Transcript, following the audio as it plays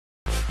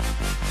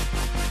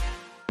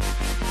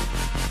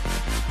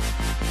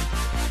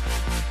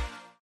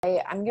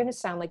I'm going to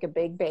sound like a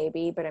big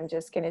baby, but I'm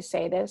just going to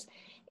say this.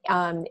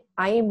 I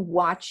am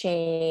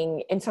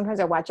watching, and sometimes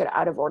I watch it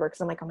out of order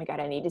because I'm like, oh my God,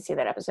 I need to see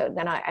that episode.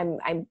 Then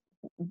I'm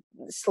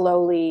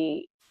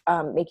slowly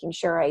making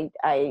sure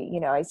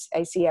I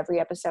see every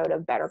episode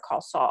of Better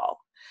Call Saul.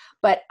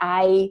 But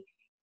I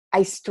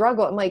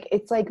struggle. I'm like,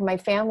 it's like my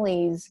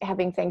family's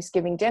having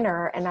Thanksgiving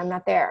dinner and I'm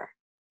not there.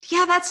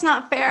 Yeah, that's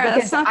not fair.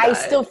 Because that's not I good.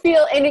 still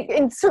feel,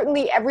 and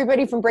certainly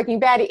everybody from Breaking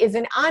Bad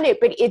isn't on it,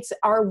 but it's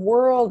our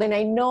world. And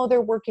I know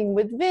they're working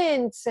with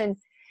Vince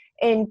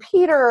and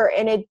Peter,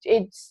 and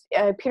it's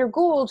Peter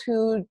Gould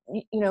who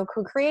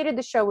created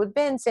the show with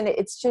Vince. And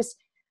it's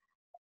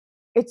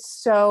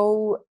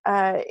so,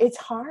 it's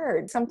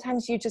hard.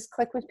 Sometimes you just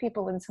click with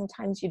people and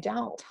sometimes you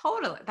don't.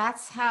 Totally.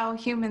 That's how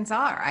humans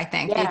are, I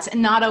think. Yeah. It's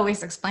not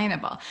always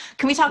explainable.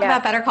 Can we talk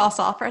about Better Call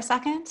Saul for a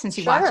second, since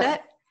you watch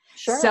it?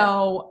 Sure.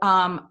 So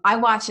I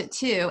watch it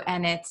too,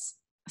 and it's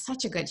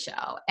such a good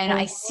show. And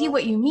I see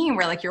what you mean,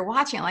 where like you're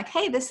watching it, like,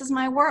 hey, this is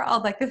my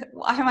world. Like,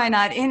 why am I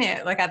not in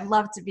it? Like, I'd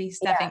love to be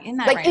stepping in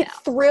that like right it now.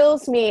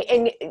 Thrills me.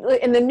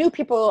 And the new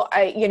people,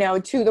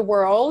 to the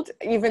world,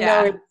 even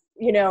though it's,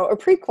 a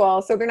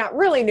prequel, so they're not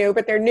really new,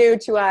 but they're new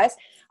to us.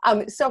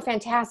 So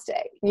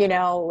fantastic,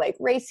 like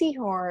Rhea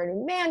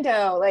Seehorn,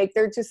 Mando, like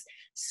they're just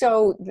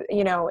so,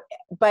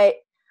 but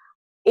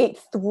it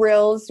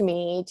thrills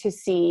me to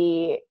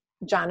see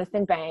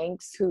Jonathan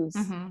Banks, who's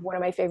one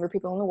of my favorite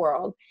people in the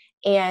world,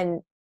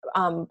 and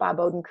Bob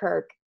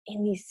Odenkirk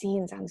in these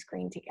scenes on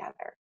screen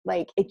together.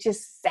 Like, it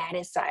just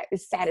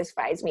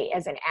satisfies me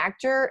as an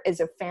actor,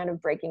 as a fan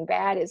of Breaking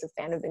Bad, as a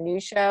fan of the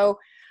new show.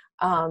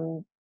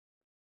 And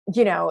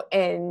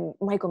Micheal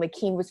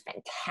McKean was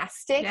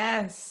fantastic.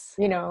 Yes.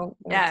 Not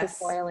to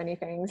spoil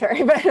anything,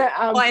 sorry, but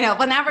I know.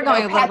 But now we're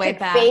going a little way Patrick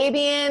back.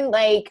 Fabian,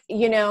 like,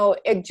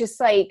 it just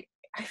like,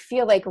 I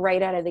feel like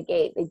right out of the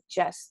gate, they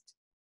just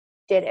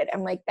did it.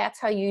 I'm like, that's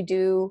how you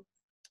do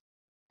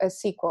a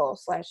sequel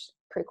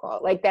 /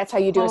 prequel. Like, that's how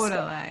you do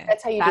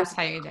That's how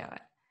you do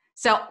it.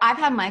 So I've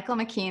had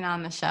Micheal McKean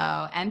on the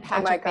show, and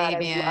Patrick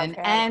Fabian,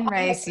 and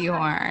Rhea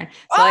Seehorn.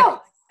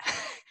 So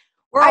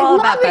we're all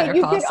about Better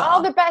Call Saul. You get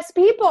all the best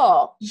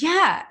people.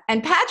 Yeah.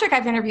 And Patrick,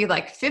 I've interviewed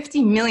like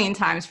 50 million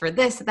times for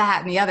this,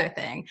 that, and the other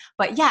thing.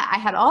 But yeah, I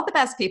had all the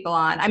best people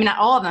on. I mean, not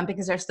all of them,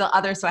 because there's still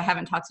others, so I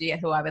haven't talked to you yet,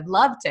 who I would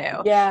love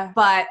to. Yeah.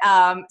 But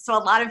so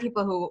a lot of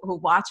people who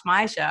watch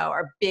my show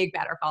are big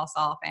Better Call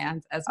Saul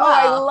fans as well.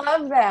 Oh,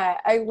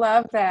 I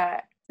love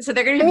that. So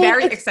they're going to be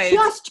very excited.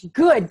 It's just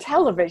good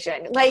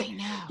television. Like,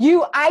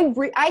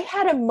 I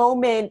had a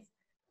moment,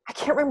 I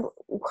can't remember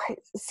what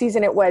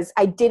season it was.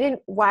 I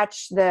didn't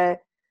watch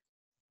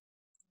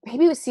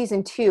maybe it was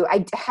season 2.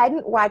 I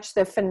hadn't watched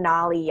the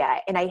finale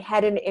yet. And I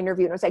had an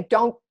interview and I was like,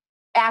 don't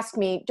ask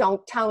me,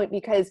 don't tell me,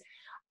 because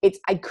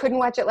I couldn't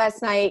watch it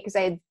last night because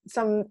I had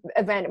some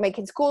event at my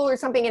kid's school or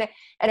something. And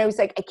I was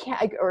like, I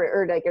can't,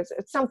 or like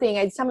something,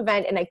 I had some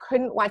event and I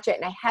couldn't watch it,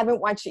 and I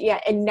haven't watched it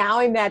yet. And now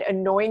I'm that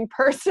annoying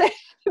person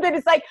that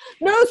is like,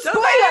 no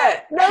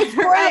spoiler, no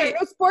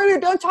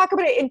spoiler, don't talk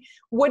about it. And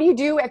what do you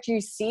do after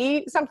you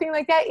see something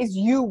like that is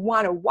you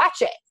want to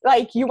watch it.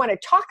 Like, you want to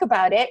talk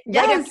about it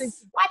right after you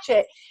watch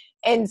it.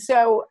 And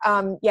so,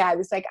 I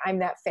was like, I'm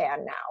that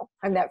fan now.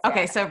 I'm that fan.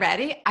 Okay, so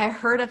ready? I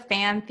heard a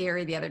fan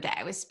theory the other day.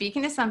 I was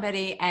speaking to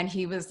somebody, and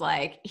he was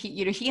like,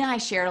 he and I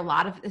shared a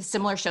lot of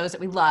similar shows that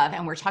we love,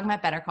 and we're talking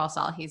about Better Call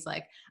Saul. He's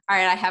like, all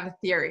right, I have a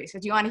theory. So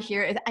do you want to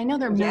hear it? I know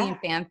there are a million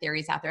fan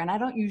theories out there, and I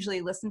don't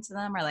usually listen to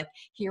them or like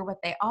hear what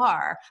they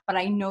are, but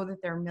I know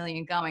that there are a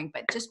million going.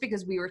 But just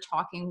because we were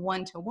talking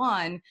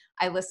one-to-one,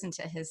 I listened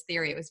to his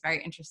theory. It was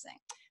very interesting.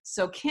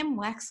 So Kim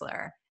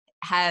Wexler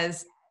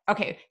has...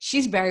 Okay,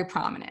 she's very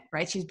prominent,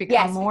 right? She's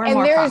become more and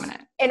more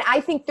prominent. And I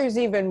think there's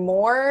even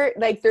more,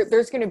 like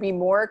there's going to be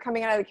more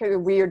coming out of the character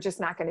we are just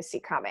not going to see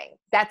coming.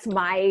 That's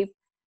my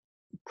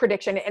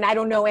prediction. And I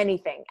don't know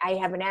anything. I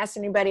haven't asked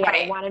anybody. Right. I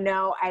don't want to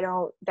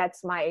know.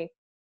 That's my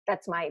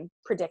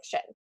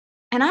prediction.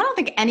 And I don't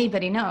think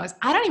anybody knows.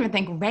 I don't even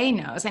think Ray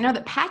knows. I know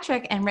that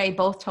Patrick and Ray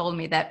both told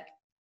me that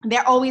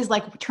they're always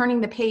like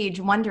turning the page,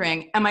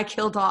 wondering, am I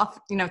killed off,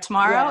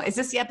 tomorrow? Is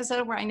this the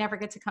episode where I never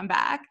get to come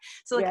back?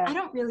 So I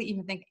don't really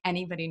even think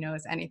anybody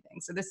knows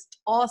anything. So this is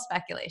all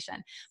speculation.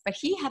 But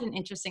he had an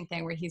interesting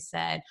thing where he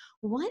said,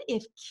 what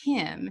if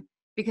Kim,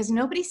 because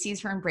nobody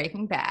sees her in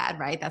Breaking Bad,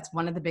 right? That's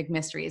one of the big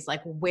mysteries.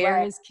 Like,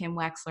 where is Kim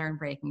Wexler in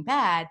Breaking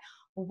Bad?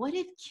 Well, what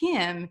if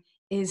Kim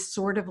is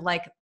sort of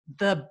like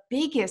the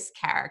biggest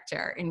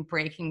character in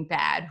Breaking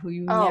Bad who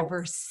you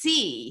never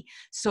see?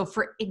 So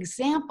for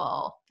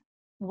example,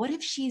 what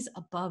if she's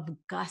above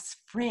Gus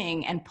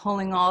Fring and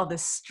pulling all the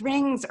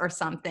strings or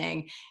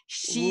something?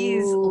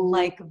 She's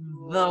like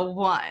the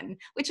one,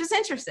 which was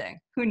interesting.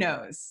 Who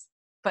knows?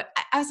 But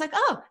I was like,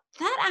 oh,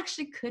 that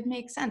actually could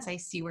make sense. I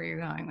see where you're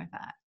going with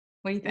that.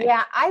 What do you think?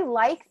 Yeah, I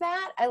like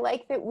that. I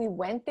like that we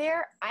went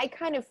there. I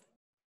don't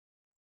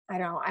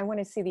know. I want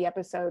to see the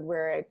episode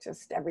where it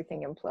just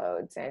everything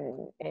implodes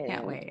and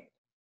can't wait.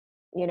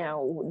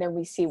 Then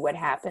we see what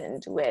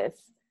happened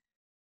with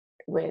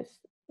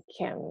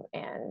Kim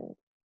and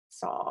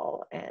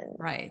Saul and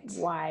right.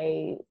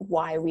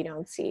 why we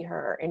don't see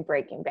her in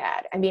Breaking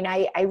Bad. I mean,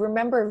 I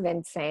remember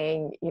Vince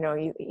saying, you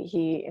know,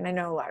 he and I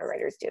know a lot of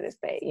writers do this,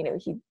 but you know,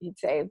 he'd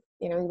say,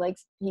 you know,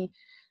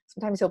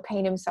 sometimes he'll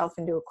paint himself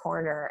into a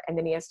corner and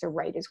then he has to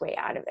write his way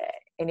out of it.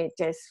 And it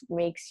just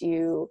makes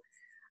you,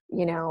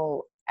 you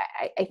know,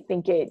 I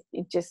think it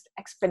just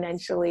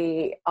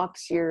exponentially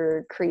ups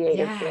your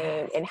creative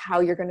game and how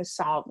you're going to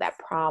solve that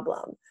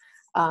problem.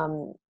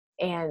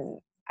 And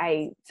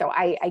I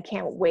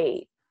can't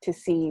wait to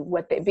see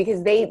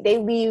because they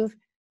leave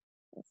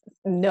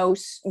no,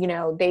 you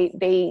know,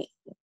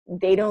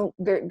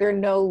 there are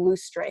no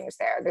loose strings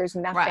there. There's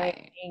nothing.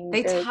 Right.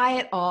 They tie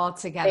it all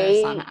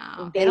together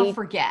somehow. They don't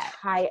forget.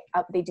 Tie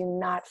up. They do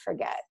not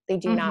forget. They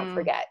do not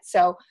forget.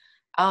 So,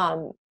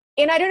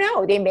 and I don't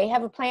know, they may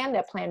have a plan.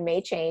 That plan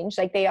may change.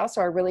 Like they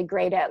also are really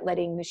great at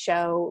letting the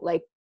show,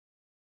 like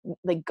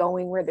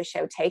going where the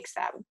show takes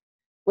them,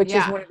 which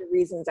is one of the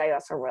reasons I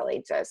also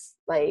really just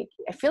like,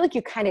 I feel like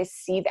you kind of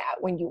see that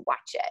when you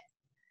watch it.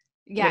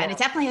 Yeah. And it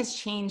definitely has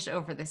changed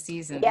over the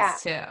seasons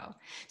too.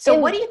 So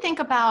what do you think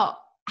about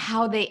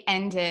how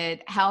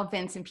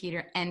Vince and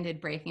Peter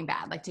ended Breaking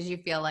Bad? Like, did you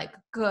feel like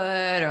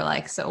good or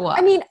like, so what?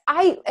 I mean,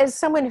 as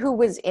someone who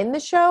was in the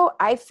show,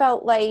 I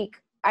felt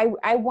like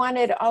I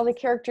wanted all the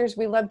characters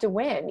we loved to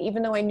win,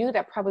 even though I knew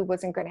that probably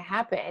wasn't going to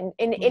happen.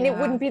 And it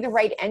wouldn't be the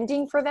right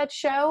ending for that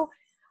show.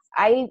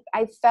 I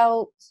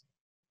felt,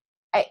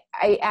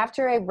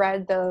 after I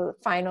read the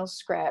final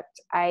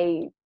script,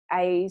 I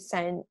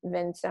sent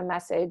Vince a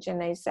message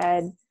and I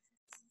said,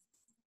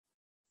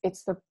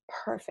 it's the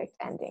perfect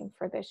ending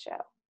for this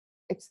show.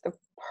 It's the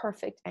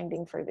perfect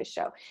ending for this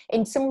show.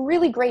 In some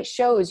really great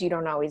shows, you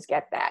don't always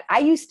get that. I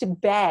used to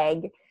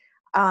beg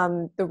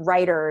the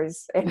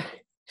writers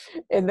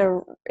in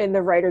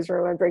the writers'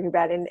 room on Breaking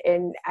Bad,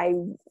 and I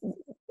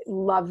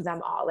love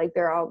them all. Like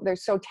they're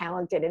so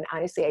talented. And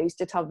honestly, I used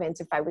to tell Vince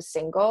if I was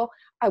single,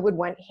 I would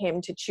want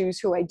him to choose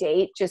who I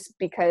date, just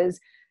because,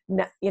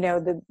 you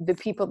know, the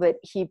people that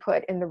he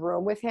put in the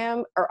room with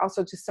him are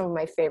also just some of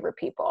my favorite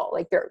people.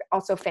 Like they're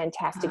also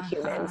fantastic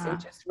humans,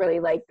 and just really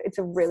like, it's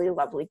a really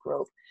lovely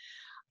group.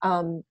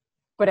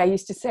 But I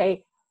used to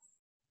say,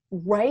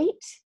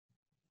 write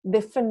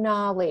the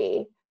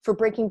finale for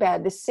Breaking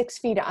Bad, the 6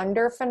 Feet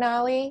Under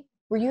finale.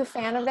 Were you a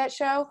fan of that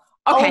show?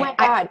 Okay. Oh my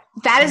God.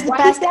 That is the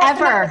best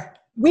ever.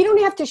 We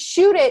don't have to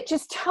shoot it.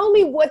 Just tell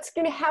me what's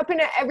going to happen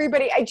to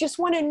everybody. I just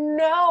want to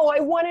know. I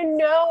want to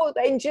know.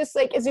 And just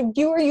like, as a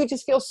viewer, you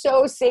just feel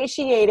so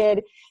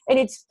satiated, and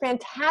it's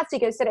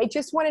fantastic. I said, I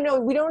just want to know.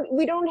 We don't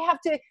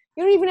have to,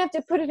 you don't even have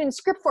to put it in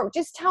script form.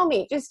 Just tell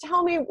me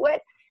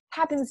what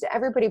happens to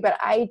everybody. But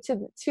I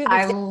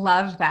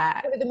love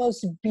that. One of the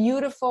most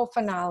beautiful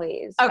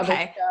finales of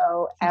a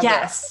show ever.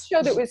 Yes. A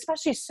show that was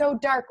especially so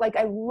dark. Like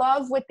I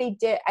love what they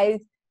did. I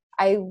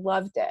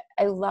loved it.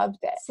 I loved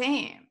it.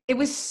 Same. It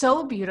was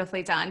so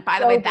beautifully done. By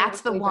the way, that's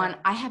the one.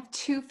 I have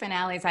 2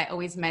 finales I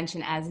always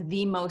mention as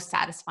the most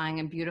satisfying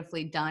and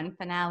beautifully done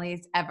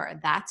finales ever.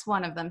 That's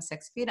one of them,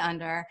 6 Feet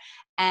Under,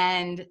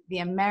 and The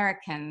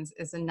Americans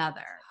is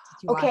another.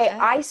 Did you watch it?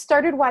 I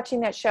started watching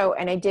that show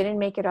and I didn't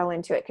make it all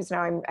into it because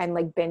now I'm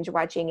like binge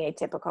watching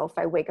Atypical. If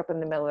I wake up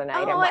in the middle of the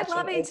night, I'm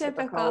watching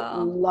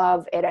Atypical.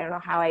 Love it. I don't know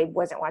how I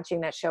wasn't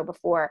watching that show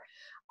before.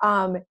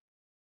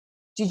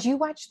 Did you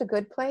watch The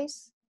Good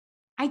Place?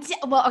 I did.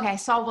 Well, okay. I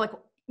saw like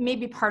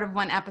maybe part of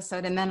one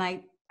episode, and then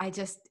I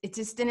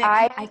didn't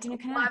connect.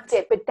 Loved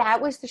it, but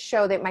that was the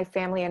show that my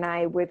family and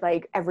I would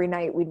like every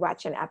night. We'd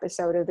watch an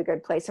episode of The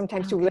Good Place.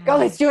 Sometimes we'd be like, oh,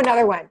 let's do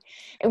another one,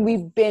 and we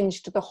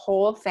binged the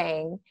whole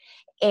thing.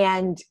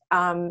 And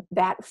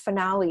that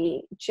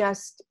finale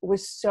just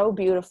was so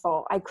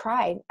beautiful. I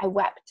cried. I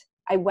wept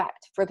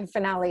for the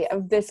finale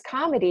of this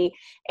comedy,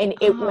 and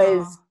it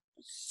was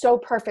so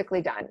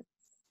perfectly done.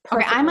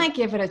 Okay, I might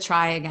give it a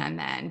try again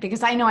then,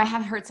 because I know I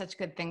have heard such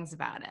good things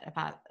about it.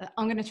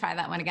 I'm going to try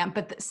that one again.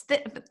 But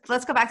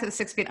let's go back to the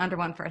 6 Feet Under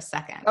one for a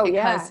second. Oh,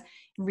 because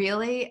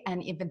really,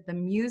 and even the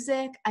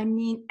music, I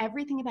mean,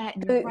 everything about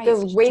it.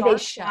 The way they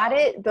shot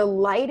it, the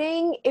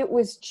lighting, it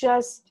was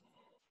just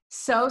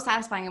so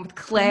satisfying. And with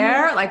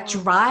Claire, like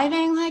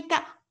driving like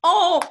that.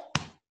 Oh,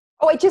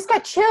 I just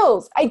got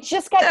chills.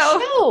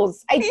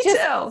 Chills.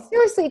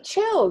 Seriously,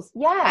 chills.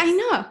 Yes. I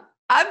know.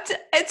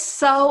 It's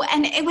so,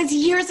 and it was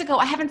years ago.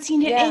 I haven't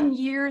seen it in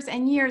years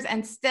and years,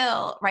 and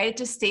still, right? It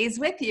just stays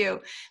with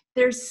you.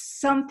 There's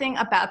something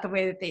about the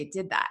way that they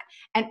did that.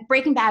 And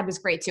Breaking Bad was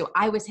great too.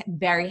 I was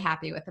very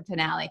happy with the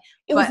finale.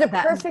 It was the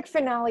perfect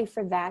finale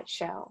for that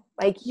show.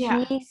 Like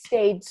he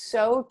stayed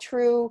so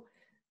true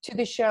to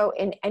the show,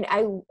 and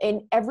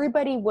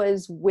everybody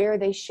was where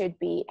they should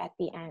be at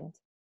the end.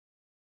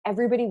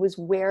 Everybody was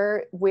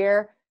where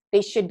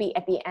they should be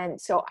at the end.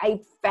 So I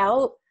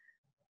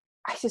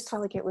just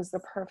felt like it was the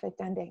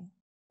perfect ending.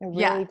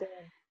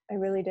 I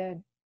really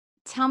did.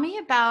 Tell me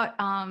about,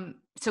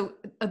 so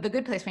The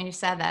Good Place, when you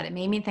said that, it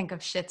made me think of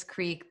Schitt's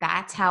Creek.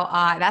 That's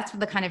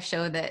the kind of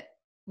show that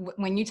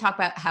when you talk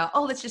about how,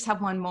 let's just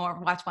have one more,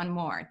 watch one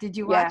more. Did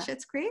you watch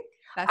Schitt's Creek?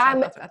 That's what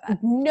I thought about that.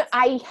 No,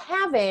 I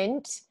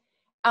haven't.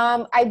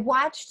 I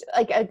watched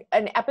like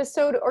an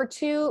episode or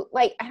two.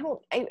 Like,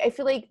 I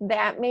feel like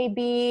that may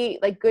be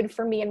like good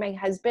for me and my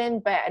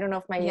husband, but I don't know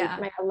if my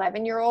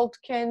 11-year-old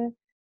can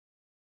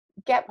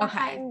get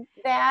behind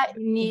that.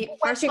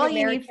 First of all, you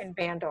need American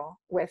Vandal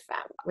with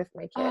them, with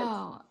my kids.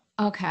 Oh,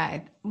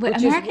 okay. Which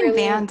American is really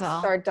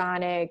Vandal.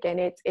 sardonic, and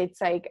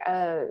it's like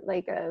a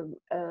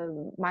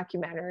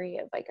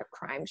mockumentary of like a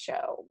crime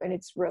show, and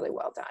it's really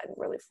well done,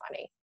 really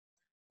funny.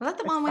 Was that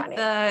the one with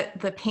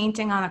the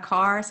painting on a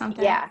car or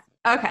something? Yeah.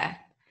 Okay.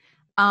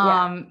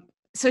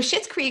 So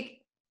Schitt's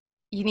Creek,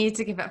 you need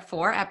to give it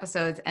 4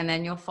 episodes and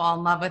then you'll fall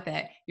in love with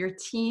it.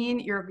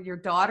 Your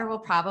daughter will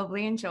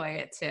probably enjoy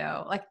it too.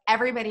 Like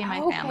everybody in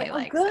my family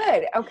likes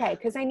it. Okay.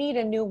 Cause I need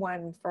a new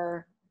one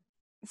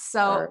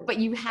but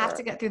you have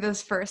to get through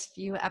those first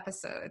few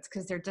episodes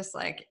because they're just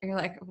like, you're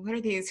like, what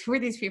are these? Who are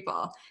these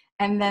people?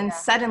 And then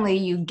suddenly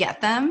you get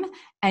them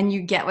and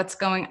you get what's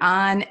going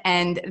on,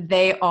 and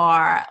they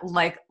are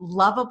like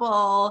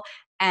lovable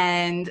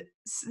and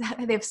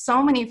they have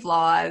so many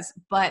flaws,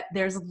 but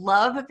there's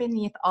love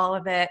beneath all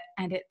of it,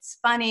 and it's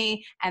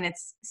funny and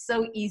it's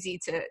so easy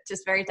to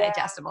just very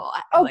digestible.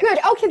 Good.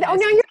 Okay. Oh,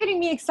 now you're getting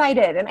me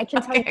excited, and I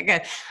can tell you.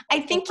 Good.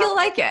 I think you'll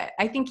like it.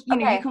 I think you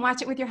can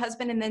watch it with your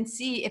husband and then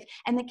see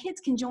and the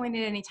kids can join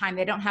at any time.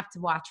 They don't have to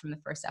watch from the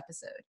first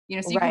episode.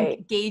 So you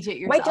can gauge it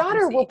yourself. My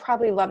daughter will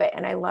probably love it,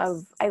 and I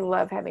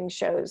love having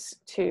shows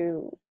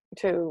to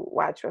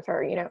watch with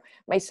her.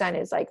 My son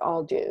is like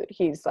all dude.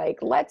 He's like,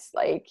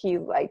 he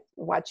like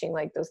watching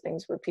like those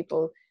things where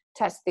people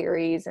test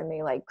theories and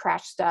they like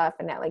crash stuff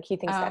and that, like he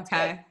thinks that's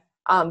good.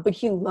 But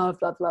he loved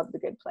The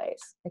Good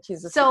Place. Like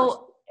he's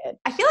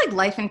I feel like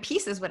Life in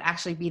Pieces would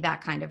actually be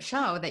that kind of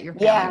show that your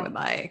family would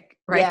like,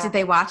 right? Yeah. Did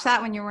they watch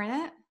that when you were in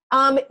it?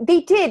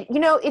 They did.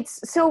 It's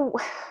so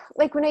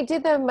like when I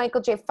did the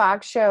Michael J.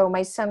 Fox show,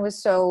 my son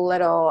was so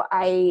little.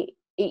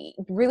 He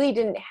really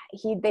didn't,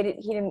 he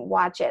didn't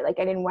watch it. Like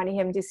I didn't want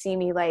him to see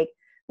me like,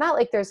 not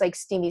like there's like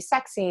steamy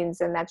sex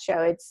scenes in that show.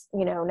 It's,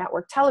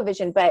 network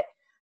television, but,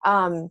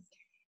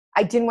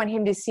 I didn't want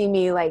him to see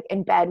me like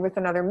in bed with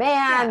another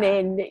man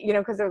and,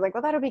 cause they were like,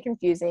 well, that'll be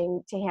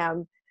confusing to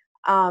him.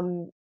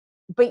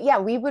 But yeah,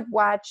 they would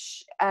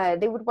watch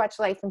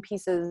Life in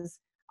Pieces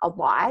a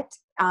lot.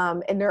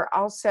 And they're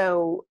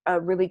also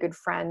really good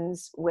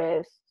friends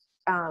with,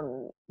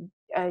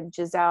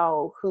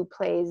 Giselle, who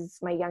plays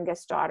my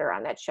youngest daughter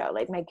on that show.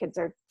 Like my kids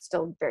are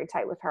still very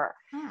tight with her.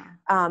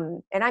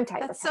 And I'm tight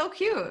with her. That's so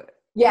cute.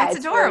 Yeah, it's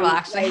adorable,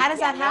 actually. How does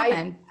that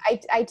happen?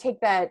 I take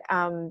that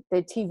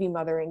the TV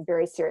mothering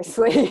very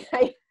seriously.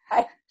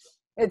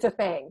 It's a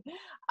thing.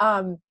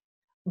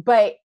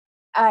 But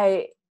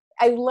I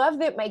love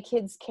that my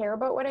kids care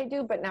about what I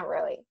do, but not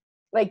really.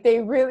 Like they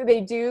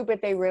do,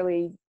 but they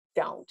really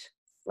don't.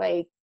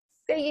 Like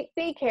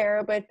they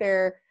care, but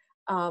they're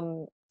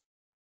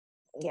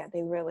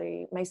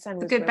my son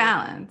was a good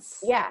balance.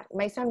 Yeah.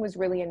 My son was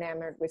really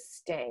enamored with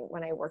Sting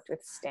when I worked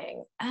with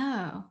Sting.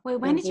 Oh, wait,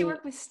 when did you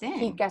work with Sting?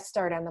 He guest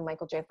starred on the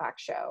Michael J.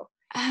 Fox show.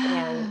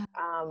 And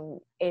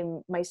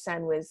my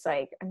son was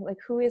like, I'm like,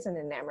 who isn't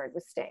enamored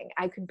with Sting?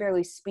 I could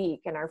barely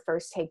speak. And our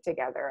first take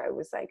together, I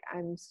was like,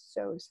 I'm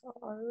so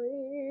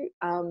sorry.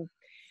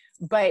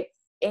 But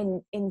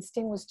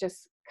Sting was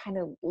just kind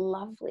of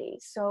lovely,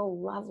 so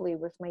lovely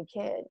with my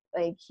kid.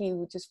 Like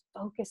he just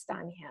focused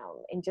on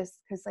him, and just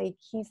because like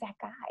he's that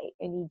guy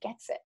and he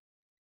gets it,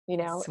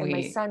 Sweet. And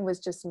my son was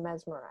just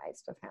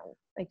mesmerized with him,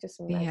 with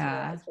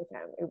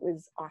him. It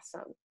was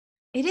awesome.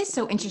 It is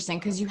so interesting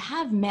because you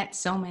have met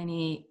so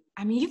many.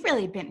 I mean, you've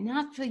been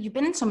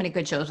in so many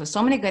good shows with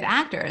so many good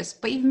actors,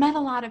 but you've met a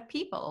lot of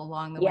people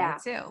along the way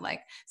too. Like,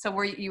 so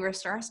you were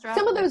starstruck?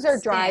 Some of those are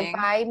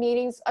drive-by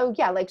meetings. Oh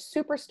yeah, like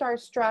super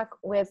starstruck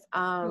with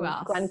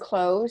Glenn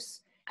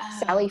Close,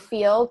 Sally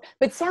Field.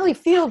 But Sally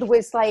Field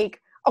was like,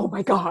 oh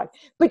my God.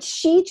 But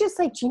she just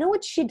like, do you know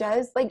what she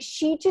does? Like,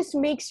 she just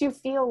makes you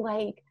feel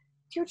like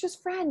you're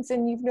just friends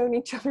and you've known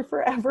each other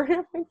forever. And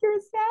I'm like, you're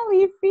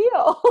Sally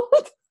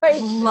Field. Like,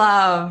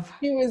 love.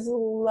 She was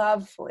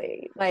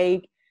lovely.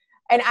 Like,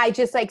 and I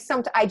just like,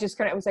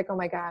 I was like, oh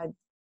my God,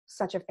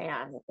 such a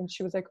fan. And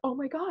she was like, oh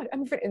my God,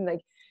 I'm a fan. And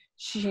like,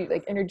 she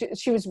like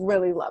introduced, she was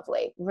really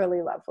lovely,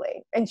 really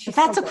lovely. And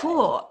that's so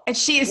cool. And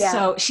she is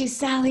she's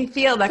Sally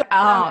Field. Like,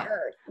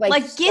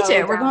 like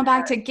Gidget. We're going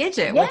back to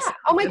Gidget. Yeah.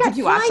 Oh my God. Did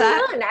you watch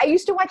that? Nun. I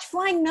used to watch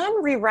Flying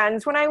Nun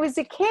reruns when I was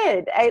a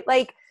kid. I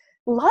like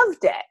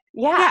loved it.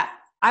 Yeah.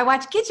 I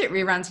watched Gidget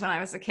reruns when I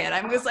was a kid.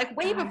 I was like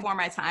way before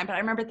my time, but I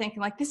remember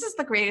thinking like, this is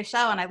the greatest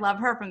show. And I love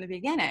her from the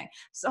beginning.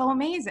 So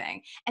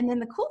amazing. And then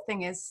the cool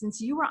thing is,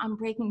 since you were on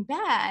Breaking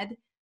Bad,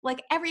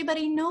 like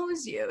everybody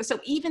knows you.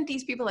 So even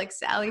these people like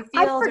Sally Field.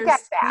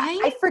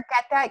 I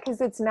forget that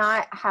because it's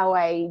not how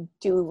I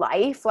do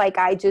life. Like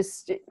I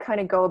just kind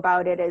of go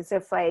about it as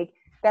if like,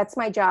 that's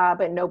my job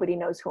and nobody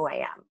knows who I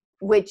am,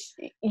 which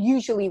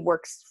usually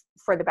works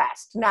for the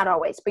best. Not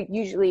always, but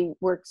usually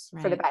works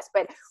for the best.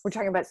 But we're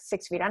talking about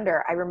 6 Feet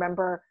Under. I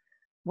remember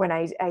when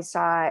I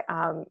saw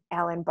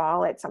Alan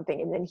Ball at something,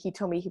 and then he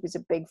told me he was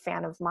a big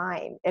fan of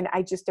mine. And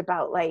I just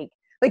about like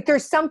Like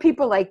there's some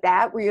people like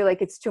that where you're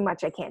like, it's too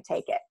much. I can't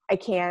take it. I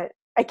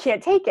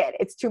can't take it.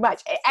 It's too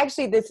much.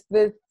 Actually,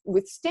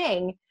 with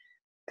Sting,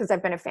 because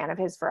I've been a fan of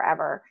his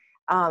forever.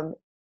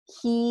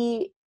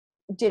 He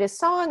did a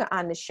song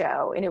on the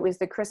show, and it was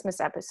the Christmas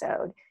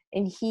episode.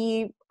 And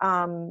he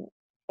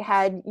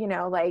had,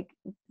 like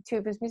 2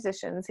 of his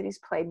musicians that he's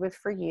played with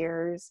for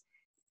years,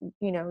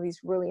 these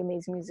really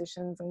amazing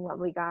musicians and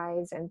lovely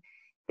guys. And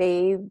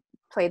they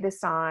played the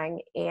song,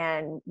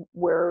 and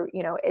we're,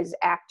 as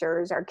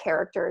actors, our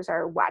characters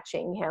are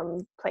watching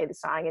him play the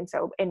song.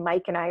 And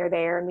Mike and I are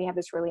there, and we have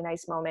this really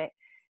nice moment,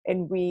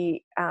 and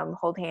we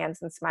hold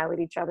hands and smile at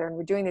each other, and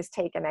we're doing this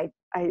take. And I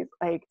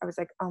was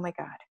like, oh my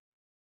God.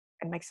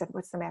 And Mike said,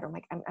 what's the matter? I'm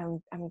like,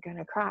 I'm going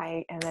to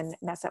cry and then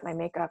mess up my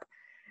makeup.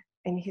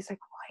 And he's like,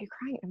 why are you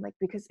crying? I'm like,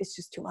 because it's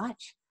just too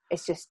much.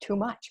 It's just too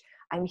much.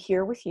 I'm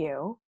here with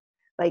you.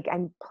 Like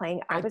I'm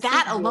playing opposite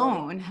that you.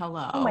 Alone.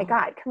 Hello. Oh my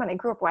God. Come on. I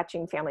grew up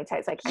watching Family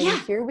Ties. Like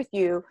I'm here with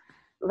you.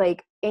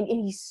 Like, and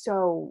he's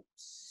so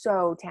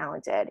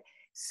talented.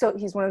 So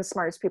he's one of the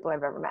smartest people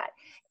I've ever met,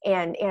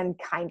 and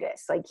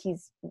kindest. Like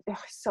he's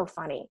so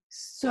funny.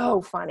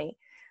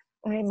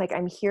 And I'm like,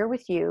 I'm here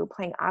with you,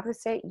 playing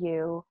opposite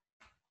you.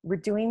 We're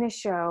doing this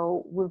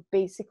show. We're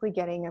basically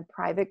getting a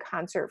private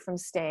concert from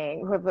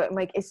Sting. I'm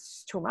like, it's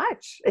just too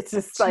much. It's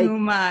just too like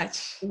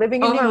much.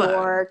 Living in New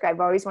York.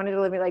 I've always wanted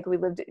to live like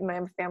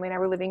my family and I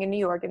were living in New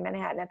York, in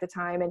Manhattan at the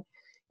time. And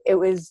it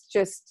was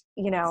just,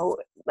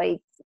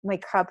 like my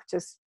cup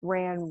just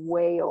ran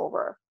way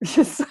over.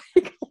 Just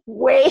like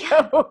way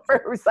over.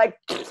 It was like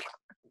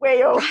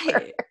way over.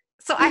 Right.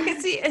 So I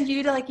could see, and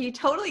you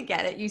totally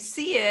get it. You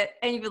see it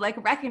and you like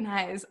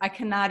recognize, I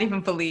cannot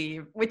even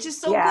believe, which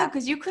is so good,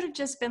 because you could have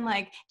just been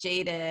like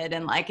jaded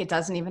and like it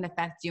doesn't even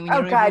affect you. And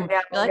you're like,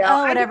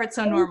 oh, whatever, it's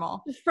so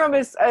normal. From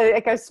a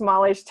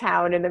smallish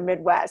town in the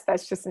Midwest,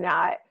 that's just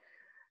not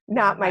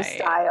my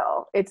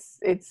style. It's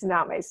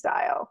not my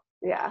style.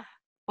 Yeah.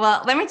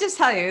 Well, let me just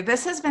tell you,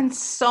 this has been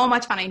so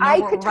much fun. I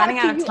know we're running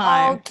out of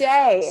time. All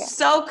day.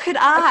 So could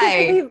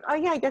I.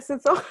 I guess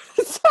it's all.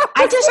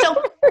 I just don't.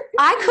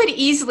 I could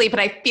easily, but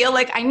I feel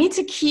like I need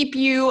to keep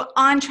you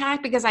on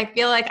track, because I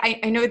feel like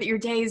I know that your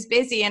day is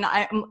busy, and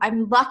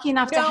I'm lucky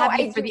enough to have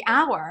you for the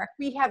hour.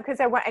 We have, because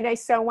I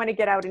so want to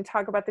get out and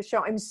talk about the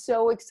show. I'm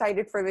so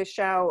excited for this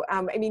show.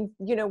 I mean,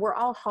 we're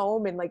all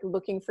home and like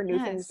looking for new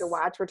things to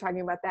watch. We're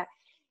talking about that.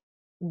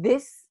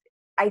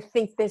 I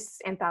think this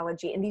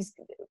anthology and these.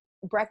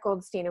 Brett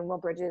Goldstein and Will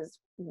Bridges,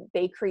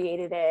 they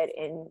created it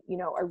and,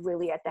 are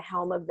really at the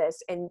helm of this,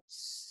 and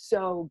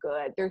so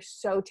good. They're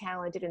so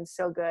talented and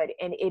so good.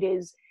 And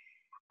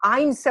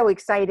I'm so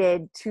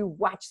excited to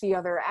watch the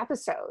other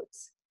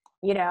episodes,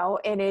 and I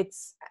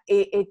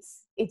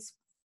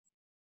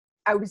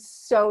was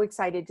so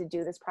excited to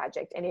do this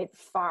project, and it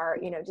far,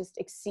 just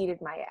exceeded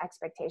my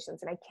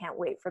expectations, and I can't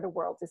wait for the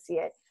world to see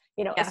it,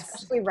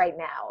 especially right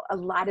now. A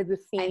lot of the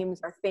themes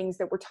are things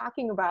that we're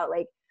talking about,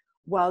 like,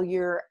 while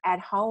you're at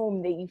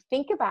home, that you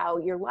think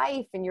about your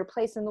life and your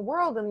place in the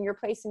world and your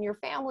place in your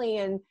family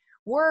and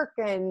work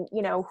and,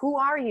 who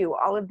are you,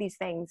 all of these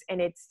things. And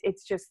it's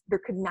just,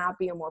 there could not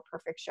be a more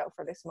perfect show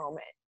for this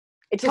moment.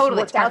 It just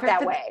worked out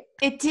that way.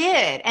 It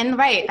did. And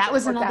that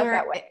was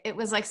another, it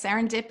was like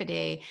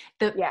serendipity.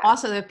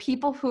 Also the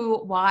people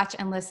who watch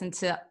and listen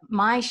to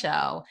my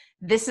show,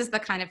 this is the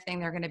kind of thing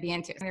they're going to be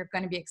into, and they're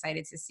going to be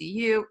excited to see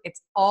you.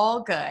 It's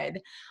all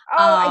good. Oh,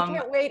 I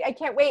can't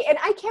wait. And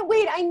I can't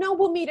wait. I know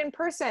we'll meet in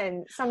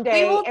person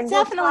someday. We will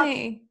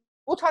definitely.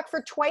 We'll talk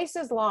for twice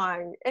as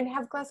long and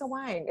have a glass of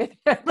wine.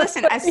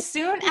 Listen, as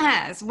soon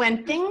as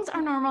when things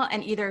are normal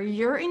and either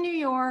you're in New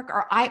York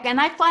or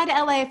I fly to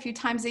LA a few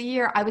times a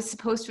year. I was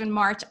supposed to in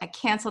March. I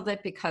canceled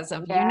it because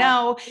of, we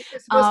were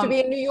supposed to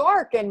be in New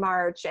York in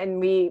March, and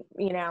we,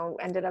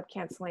 ended up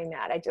canceling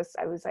that. I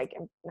was like,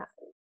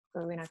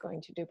 we're not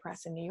going to do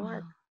press in New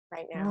York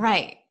right now.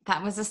 Right.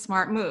 That was a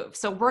smart move.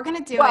 So we're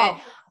going to do it.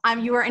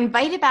 You are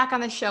invited back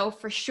on the show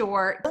for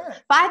sure.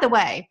 By the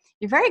way,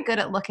 you're very good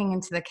at looking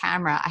into the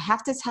camera. I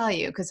have to tell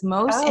you, because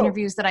most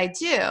interviews that I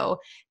do,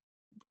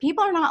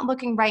 people are not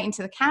looking right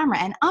into the camera.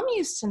 And I'm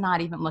used to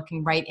not even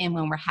looking right in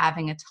when we're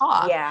having a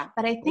talk. Yeah.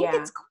 But I think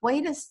it's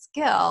quite a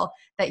skill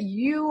that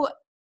you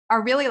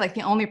are really like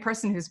the only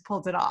person who's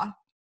pulled it off.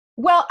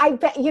 Well, I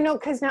bet,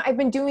 because now I've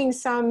been doing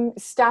some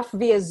stuff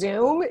via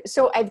Zoom,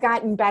 so I've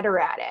gotten better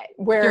at it.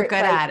 Where you're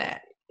good at it.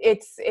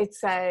 It's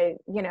a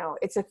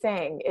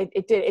thing.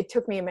 It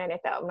took me a minute,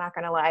 though. I'm not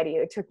going to lie to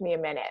you. It took me a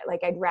minute. Like,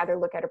 I'd rather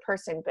look at a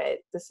person, but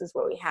this is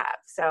what we have.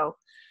 So,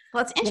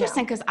 well, it's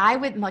interesting because I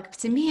would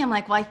to me, I'm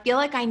like, well, I feel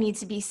like I need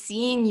to be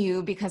seeing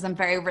you because I'm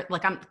very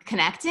I'm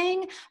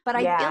connecting, but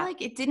I feel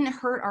like it didn't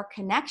hurt our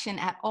connection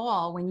at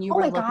all when you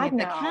were looking at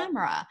the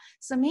camera.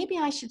 So maybe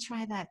I should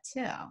try that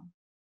too.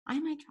 I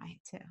might try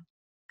it too,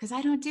 because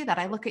I don't do that.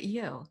 I look at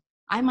you.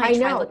 I might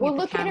try looking at the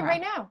look camera. At it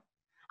right now.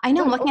 I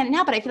know I'm looking at it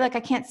now, but I feel like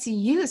I can't see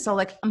you. So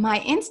like my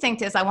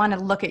instinct is I want to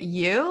look at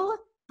you,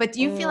 but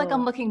do you feel like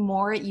I'm looking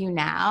more at you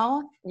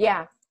now?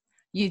 Yeah.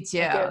 You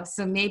do.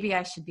 So maybe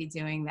I should be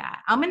doing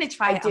that. I'm going to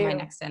try it on my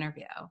next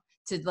interview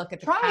to look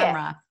at the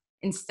camera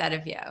instead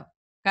of you.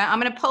 I'm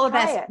going to pull a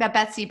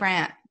Betsy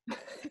Brandt.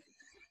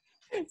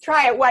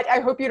 Try it. What? I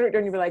hope you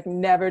don't be like,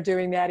 never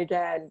doing that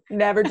again.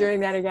 Never doing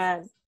that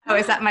again. Oh,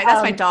 is that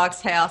that's my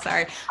dog's tail?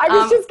 Sorry. I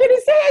was just going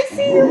to say, I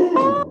see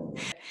you.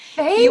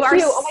 Thank you. You are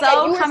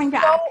so coming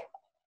back.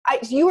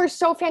 You are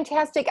so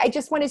fantastic. I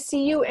just want to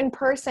see you in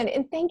person.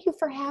 And thank you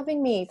for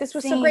having me. This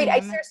was so great. I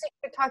seriously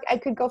could talk. I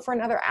could go for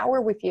another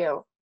hour with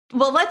you.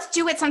 Well, let's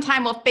do it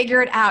sometime. We'll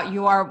figure it out.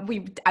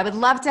 I would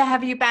love to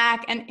have you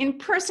back, and in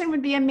person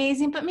would be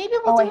amazing, but maybe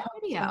we'll do a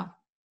video. So.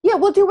 Yeah,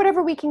 we'll do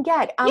whatever we can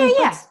get.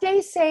 But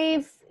stay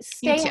safe,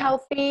 stay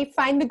healthy,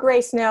 find the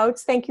grace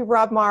notes. Thank you,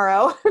 Rob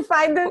Morrow.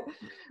 find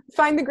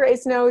the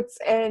grace notes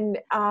and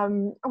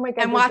oh my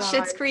God. And watch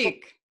Schitt's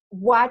Creek.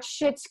 Watch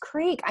Schitt's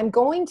Creek. I'm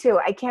going to.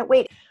 I can't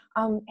wait.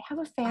 Have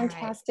a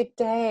fantastic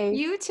day.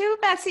 You too,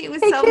 Betsy. It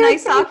was so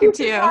nice talking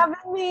to you. Thank you for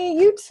having me.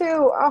 You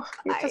too. Oh,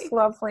 you're just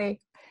lovely.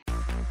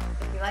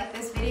 If you like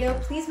this video,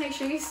 please make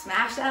sure you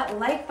smash that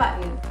like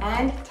button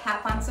and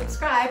tap on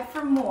subscribe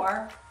for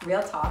more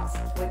real talks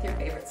with your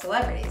favorite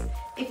celebrities.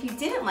 If you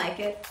didn't like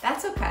it,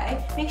 that's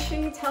okay. Make sure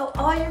you tell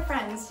all your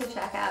friends to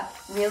check out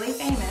Really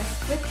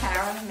Famous with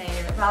Kara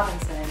Mayer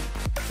Robinson.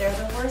 They're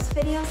the worst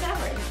videos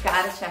ever. You've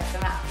got to check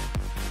them out.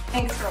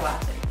 Thanks for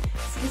watching.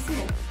 See you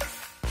soon.